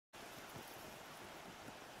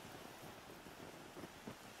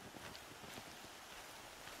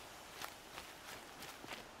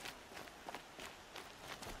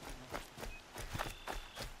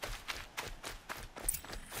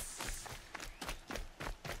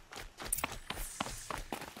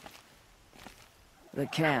The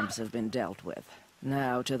camps have been dealt with.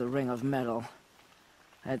 Now to the ring of metal.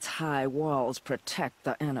 Its high walls protect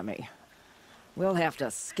the enemy. We'll have to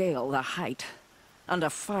scale the height. Under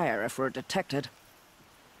fire if we're detected.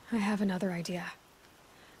 I have another idea.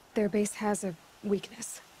 Their base has a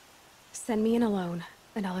weakness. Send me in alone,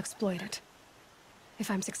 and I'll exploit it. If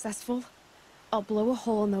I'm successful, I'll blow a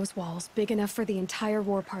hole in those walls big enough for the entire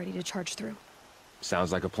war party to charge through.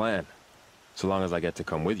 Sounds like a plan. So long as I get to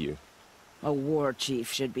come with you. A war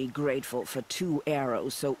chief should be grateful for 2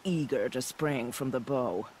 arrows so eager to spring from the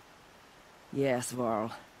bow. Yes,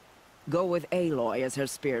 Varl. Go with Aloy as her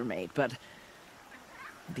spearmate, but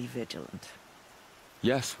be vigilant.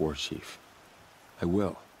 Yes, War Chief. I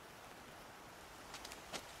will.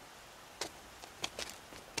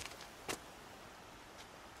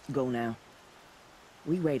 Go now.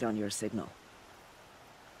 We wait on your signal.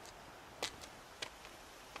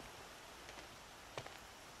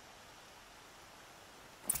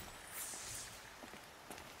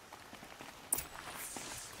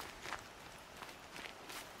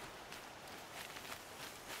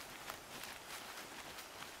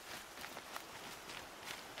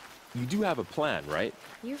 You do have a plan, right?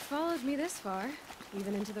 You followed me this far,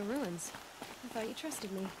 even into the ruins. I thought you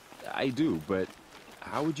trusted me. I do, but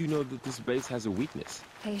how would you know that this base has a weakness?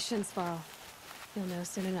 Patience, Varl. You'll know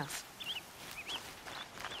soon enough.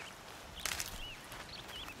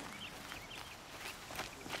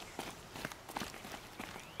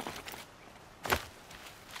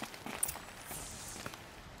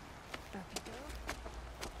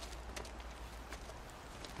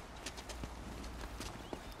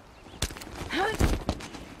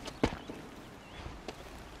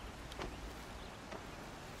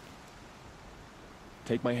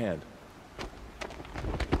 Take my hand.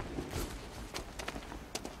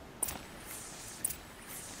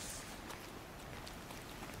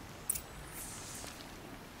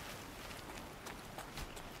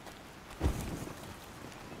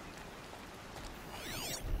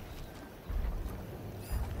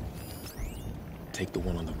 Take the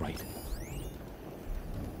one on the right.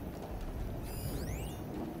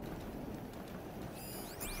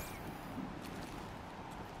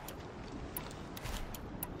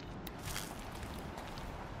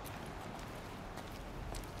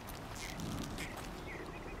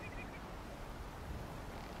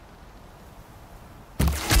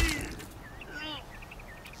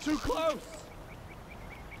 Too close!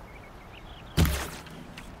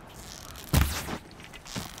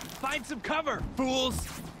 Find some cover, fools!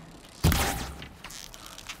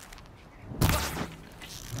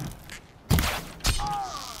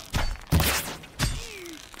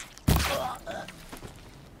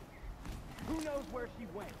 Who knows where she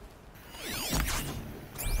went?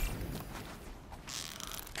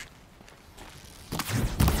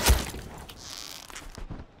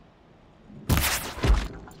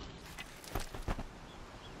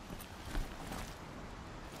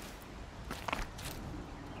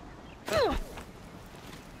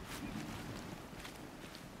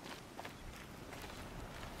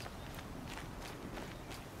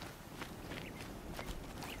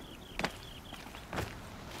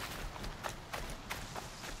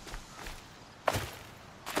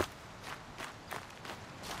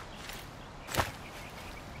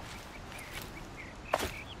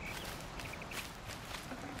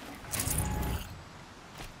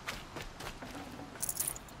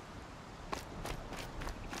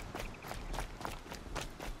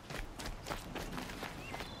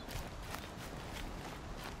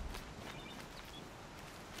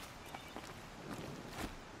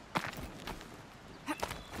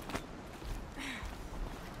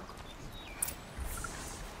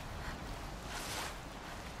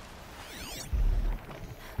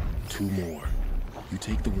 Two more. You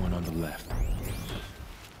take the one on the left.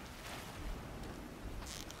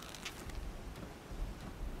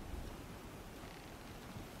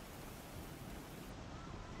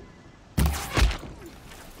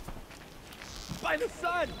 By the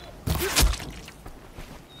sun!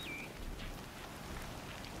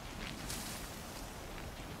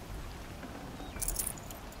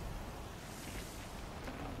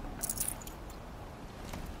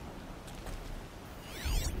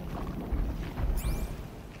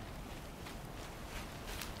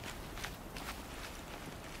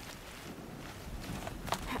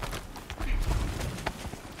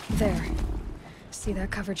 There. See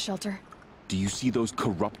that covered shelter? Do you see those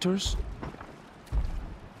corruptors?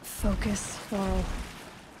 Focus, Varl.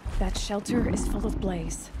 That shelter is full of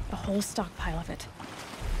blaze. A whole stockpile of it.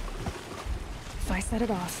 If I set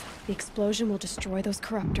it off, the explosion will destroy those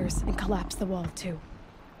corruptors and collapse the wall too.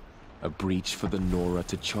 A breach for the Nora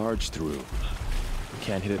to charge through.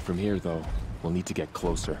 Can't hit it from here, though. We'll need to get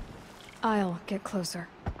closer. I'll get closer.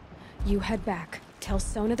 You head back, tell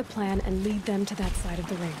Sona the plan, and lead them to that side of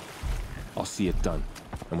the ring. I'll see it done.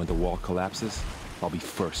 And when the wall collapses, I'll be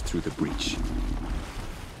first through the breach.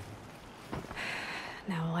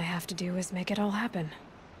 Now all I have to do is make it all happen.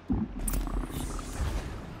 If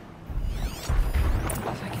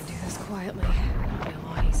I can do this quietly, it'll be a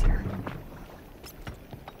lot easier.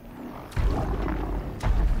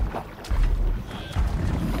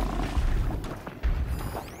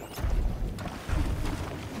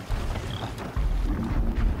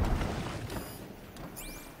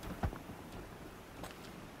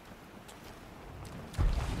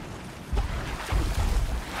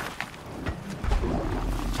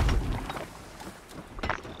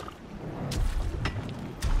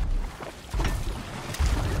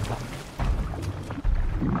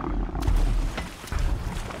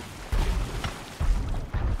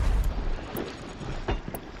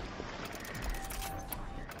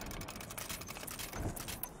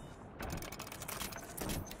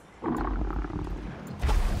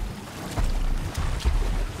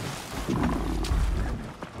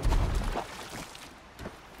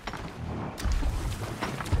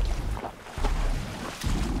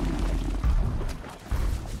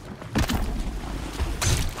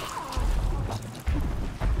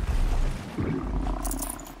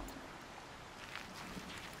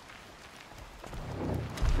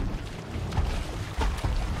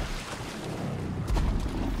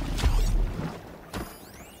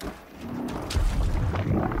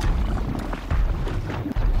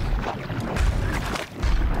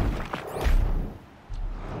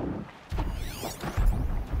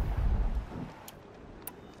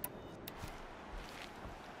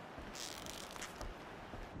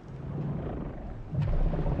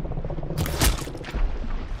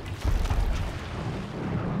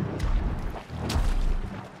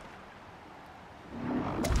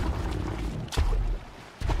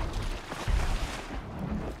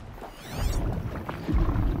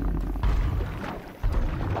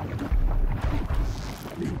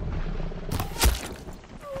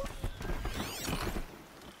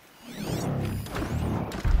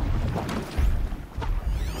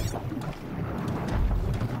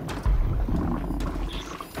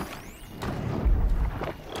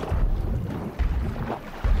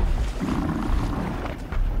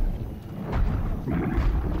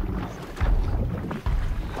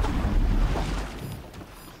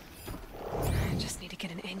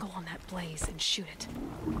 Blaze and shoot it.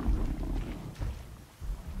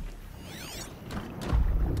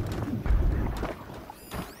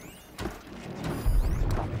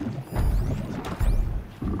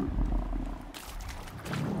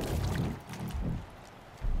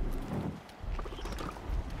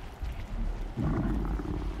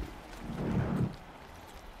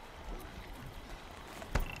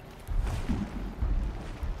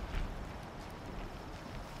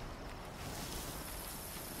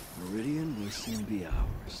 Meridian will soon be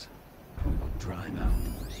ours. We will drive out the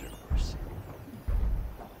Berserkers.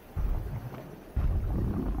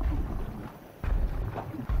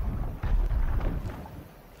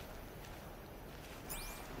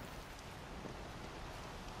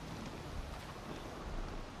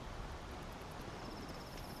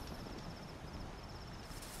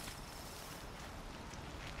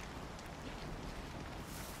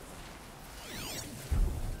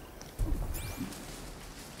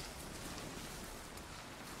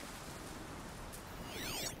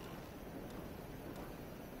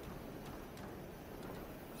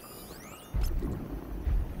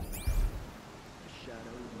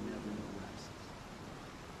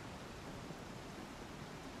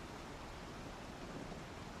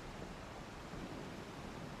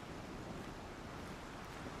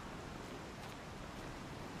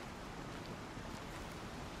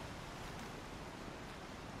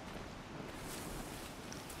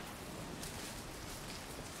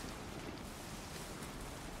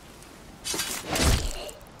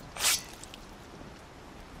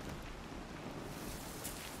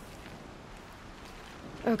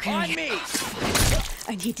 Okay. On me!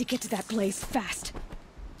 I need to get to that blaze fast.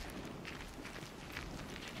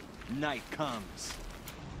 Night comes.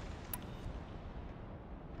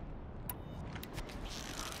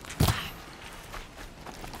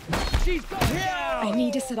 She's going down! I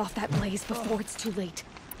need to set off that blaze before it's too late.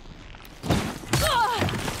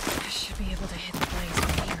 I should be able to hit the blaze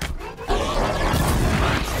from here.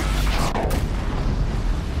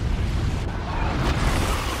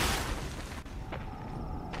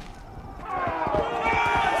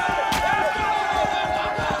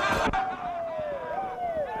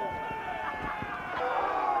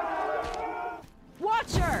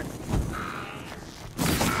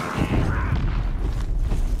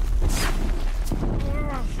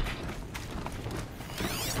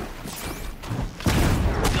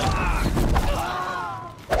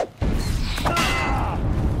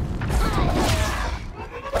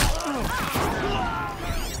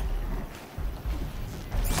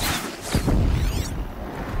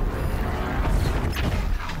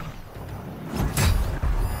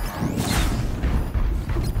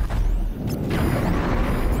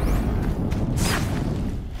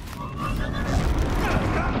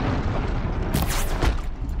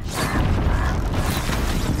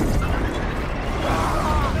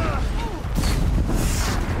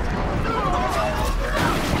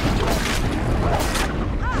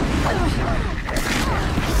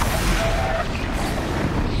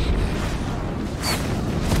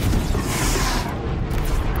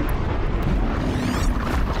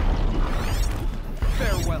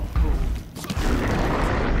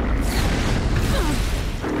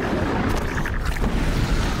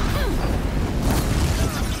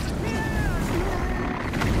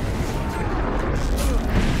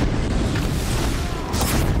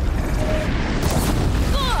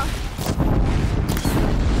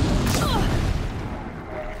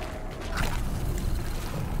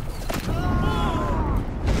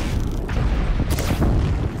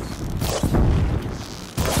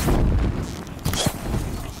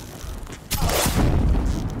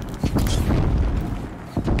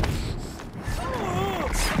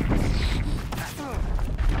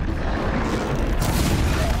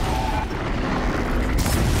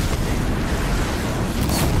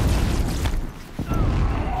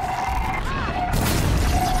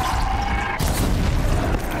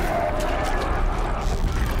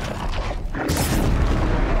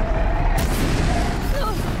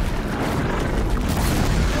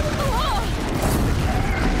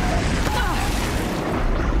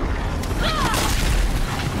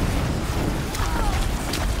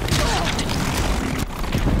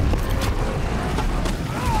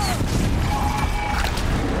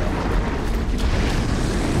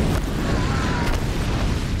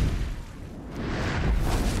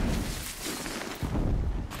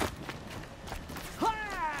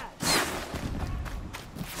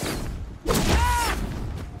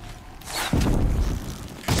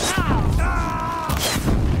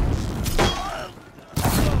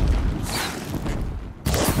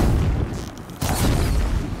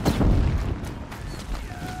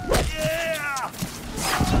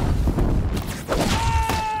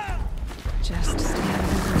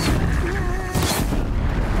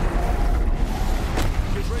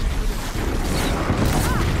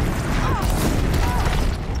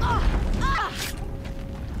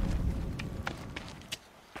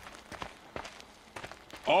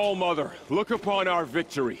 All-Mother, look upon our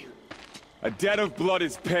victory. A debt of blood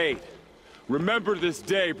is paid. Remember this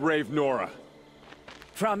day, brave Nora.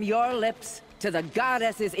 From your lips to the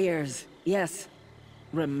goddess's ears. Yes,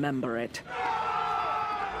 remember it.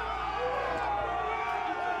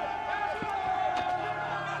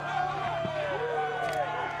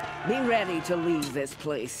 Be ready to leave this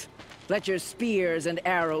place. Let your spears and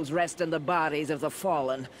arrows rest in the bodies of the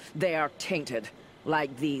fallen. They are tainted,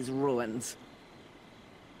 like these ruins.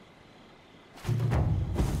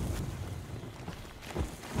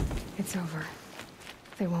 It's over.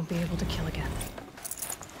 They won't be able to kill again.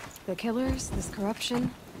 The killers, this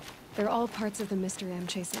corruption, they're all parts of the mystery I'm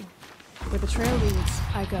chasing. Where the trail leads,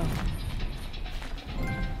 I go.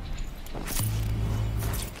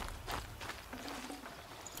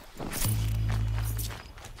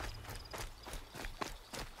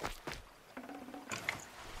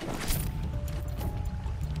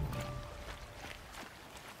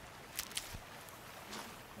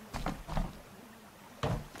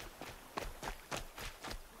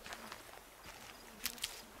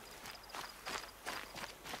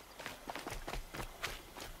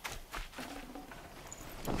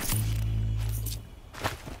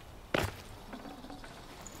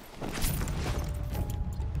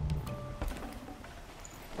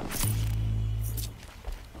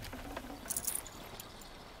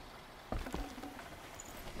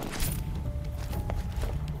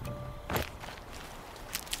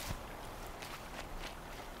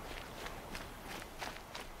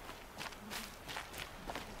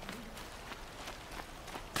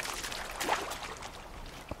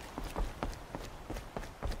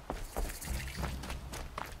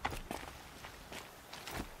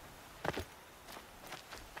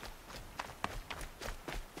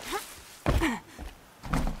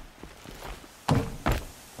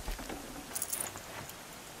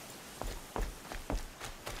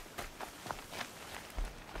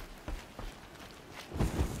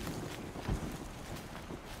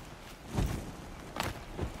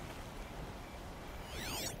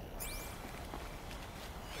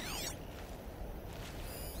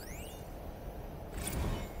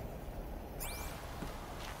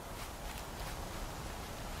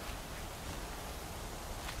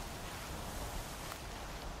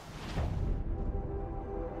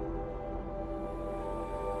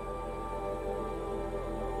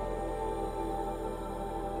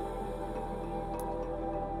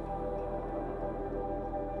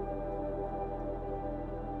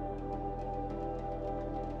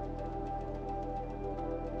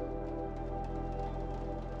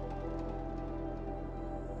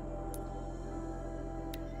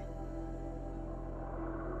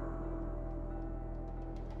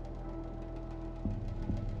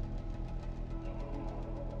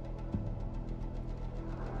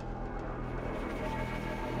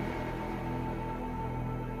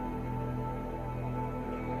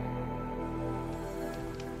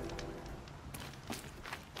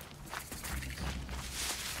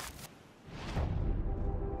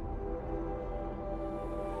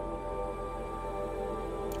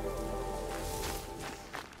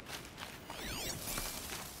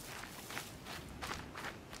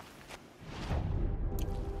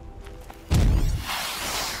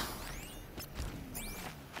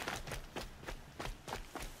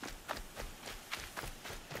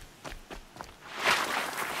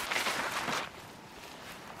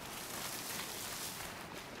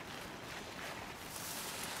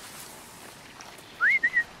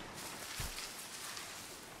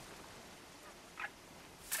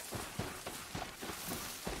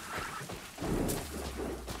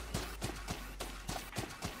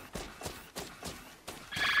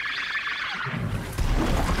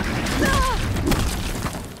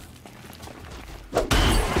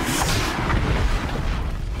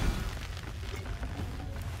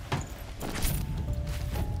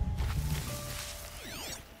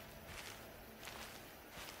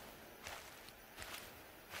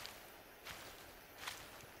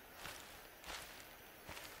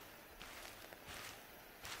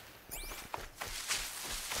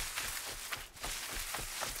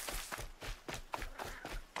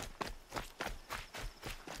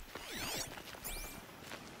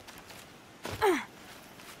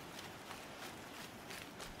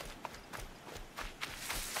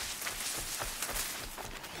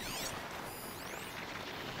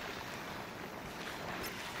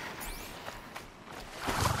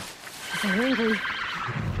 They're angry.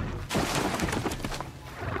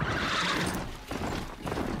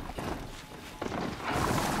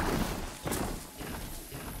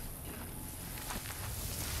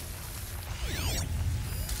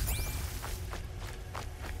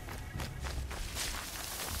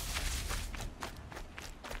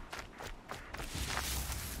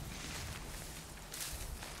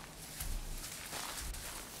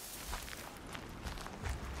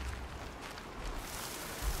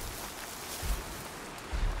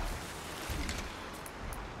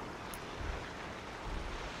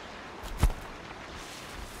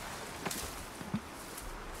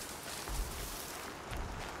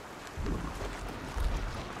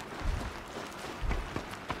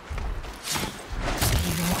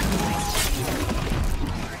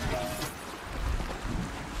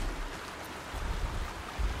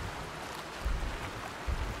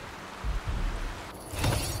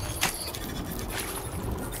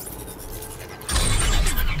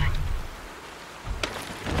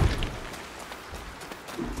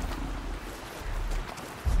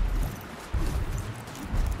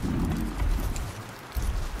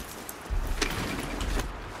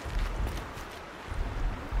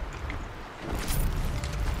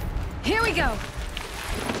 Here we go!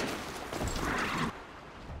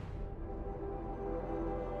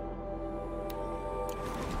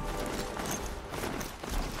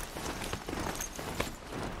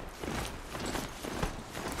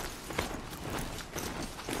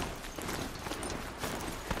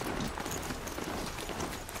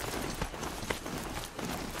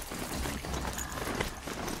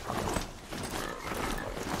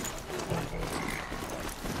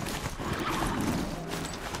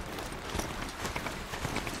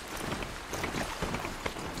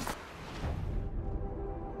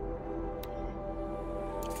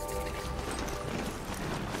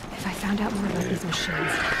 Found out more about these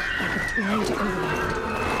machines. I could blend over.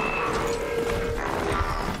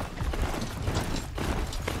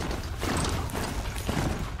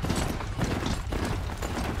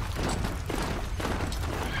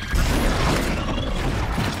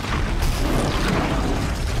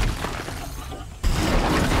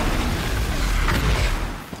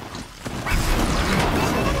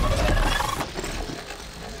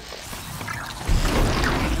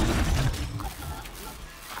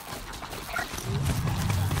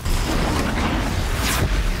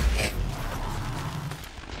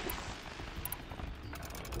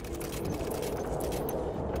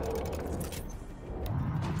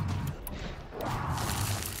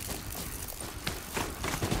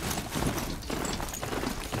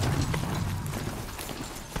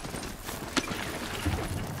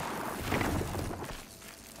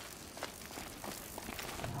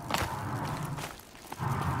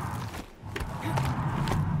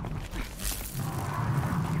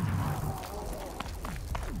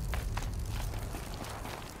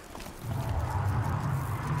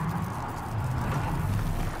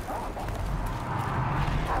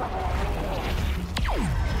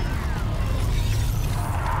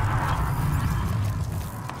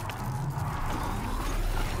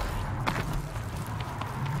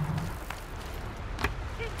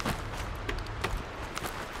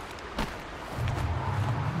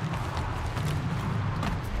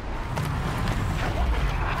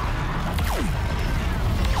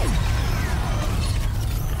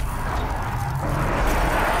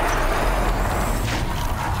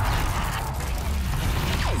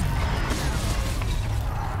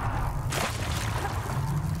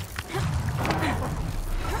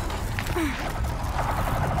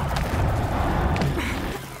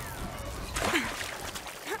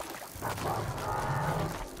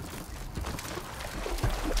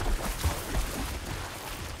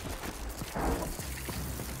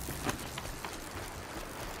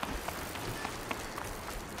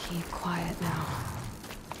 Keep quiet now.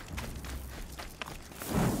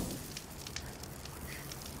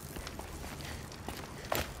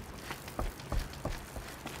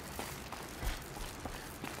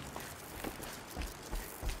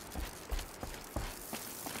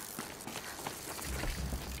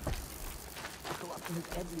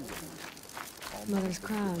 Mother's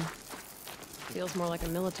crown. Feels more like a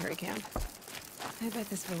military camp. I bet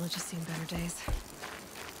this village has seen better days.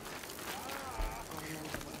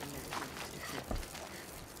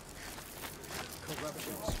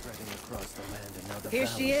 Corruption spreading across the land, and now the Here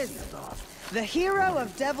she is, the hero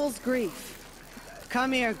of Devil's Grief.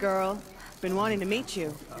 Come here, girl. Been wanting to meet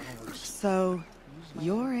you. So,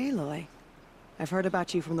 you're Aloy. I've heard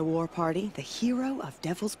about you from the war party, the hero of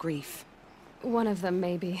Devil's Grief. One of them,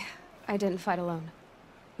 maybe. I didn't fight alone.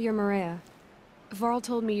 You're Maria. Varl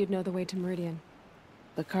told me you'd know the way to Meridian.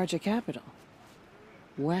 The Carja capital.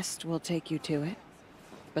 West will take you to it,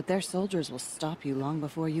 but their soldiers will stop you long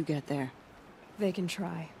before you get there. They can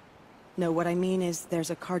try. No, what I mean is there's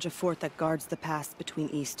a Carja fort that guards the pass between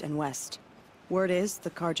East and West. Word is, the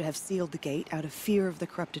Carja have sealed the gate out of fear of the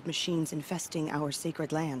corrupted machines infesting our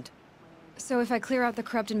sacred land. So if I clear out the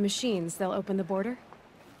corrupted machines, they'll open the border?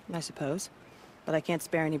 I suppose. But I can't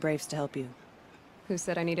spare any braves to help you. Who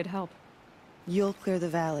said I needed help? You'll clear the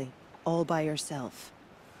valley, all by yourself.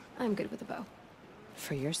 I'm good with a bow.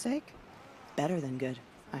 For your sake? Better than good,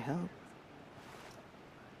 I hope.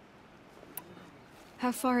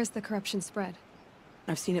 How far has the corruption spread?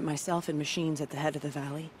 I've seen it myself in machines at the head of the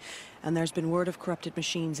valley, and there's been word of corrupted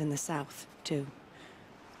machines in the south, too.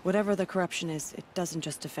 Whatever the corruption is, it doesn't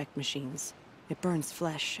just affect machines. It burns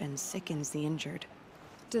flesh and sickens the injured.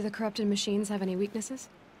 Do the corrupted machines have any weaknesses?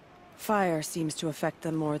 Fire seems to affect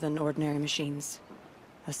them more than ordinary machines.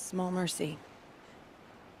 A small mercy.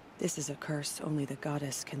 This is a curse only the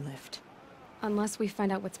goddess can lift. Unless we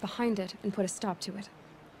find out what's behind it and put a stop to it.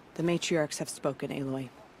 The matriarchs have spoken, Aloy.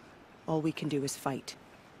 All we can do is fight,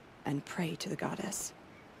 and pray to the goddess.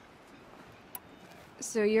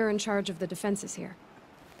 So you're in charge of the defenses here?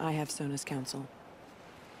 I have Sona's counsel.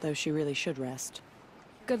 though she really should rest.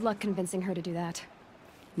 Good luck convincing her to do that.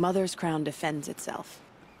 Mother's crown defends itself.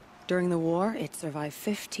 During the war, it survived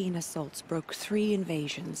 15 assaults, broke 3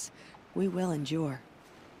 invasions. We will endure.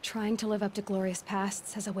 Trying to live up to glorious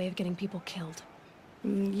pasts has a way of getting people killed.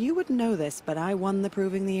 You wouldn't know this, but I won the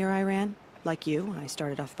proving the year I ran. Like you, I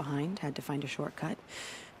started off behind, had to find a shortcut.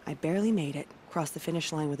 I barely made it, crossed the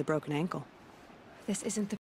finish line with a broken ankle. This isn't the